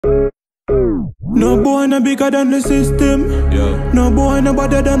No boy no bigger than the system. Yeah. No boy no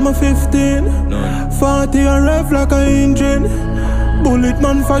better than my 15. No. 40 and rev like a engine. Bullet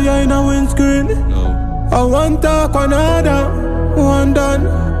man fire in a windscreen. No. I want talk another. One done.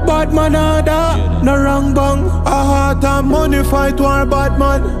 Bad man other. No wrong bang. A heart and money fight war bad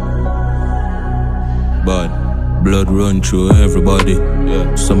man. Bad. Blood run through everybody.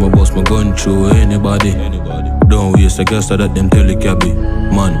 Yeah. Some of us my gun through anybody. Don't waste a gas so that them tell it cabby.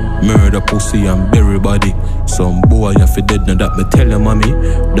 Man, murder pussy and bury body. Some boy have to dead now that me tell ya mommy.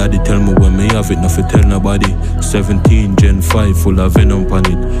 Daddy tell me when me have it, not fi tell nobody. 17 Gen 5 full of venom on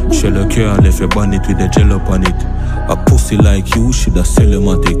it. Shell a car left your bonnet with a gel up on it. A pussy like you should a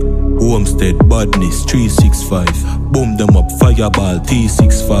celematic. Homestead badness 365. Boom them up fireball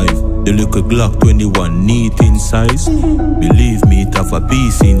T65. The little Glock 21 neat in size. Believe me, it have a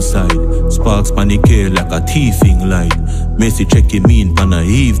piece inside. Sparks panic air like a thieving light. Messi check him in pan a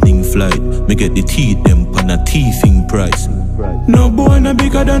evening flight. Me get the teeth them pan a thieving price. No boy no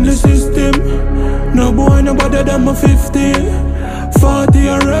bigger than the system. No boy no better than my 15. 40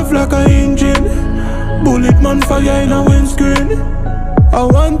 and rev like a engine. Bullet man fire in a windscreen. I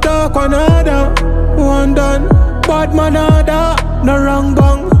want talk another. One done. Bad man other. No wrong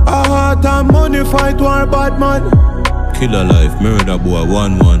bang. A heart and money fight war bad man. Killer life, murder boy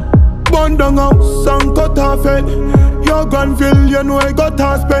 1-1. Burn down house and cut off head. Your Granville, you know I got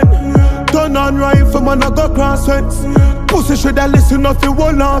to spend. Turn on rifle man I go cross fence. Pussy shoulda listen off the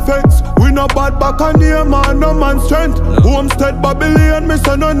whole offense. We no bad back on the man, no man strength. Homestead Babylon, me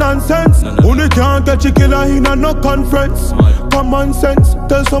say no nonsense. Only can't catch a killer in a no conference. Common sense,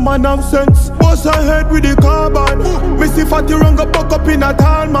 tell some man have sense. Bust a head with the carbon. Me see fatty run go buck up in a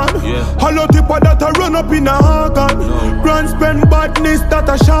tall man. Hollow tipper that a run up in a organ. Grand spend badness that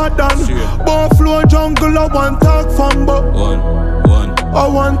a shot down. Buffalo jungle I want talk fumble. I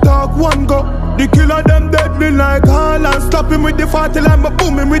want talk one go. The killer them deadly like Haaland. Stop him with the 40 line but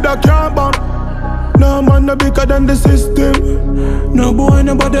boom him with a car bomb. No man no bigger than the system. No boy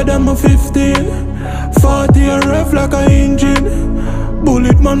no better than my 15. 40 and rev like a engine.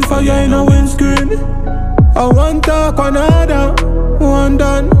 Bullet man fire in a windscreen. I want talk another. One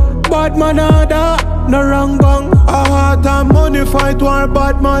done. Bad man other. No wrong bang. A heart and money fight war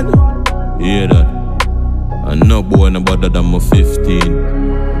bad man. Hear that? And no boy no better than my 15.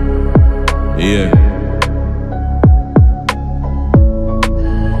 Yeah.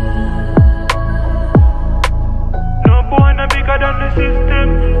 No boy no bigger than the system.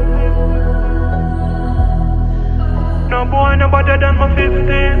 No boy no better than my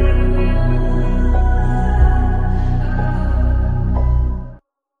 15.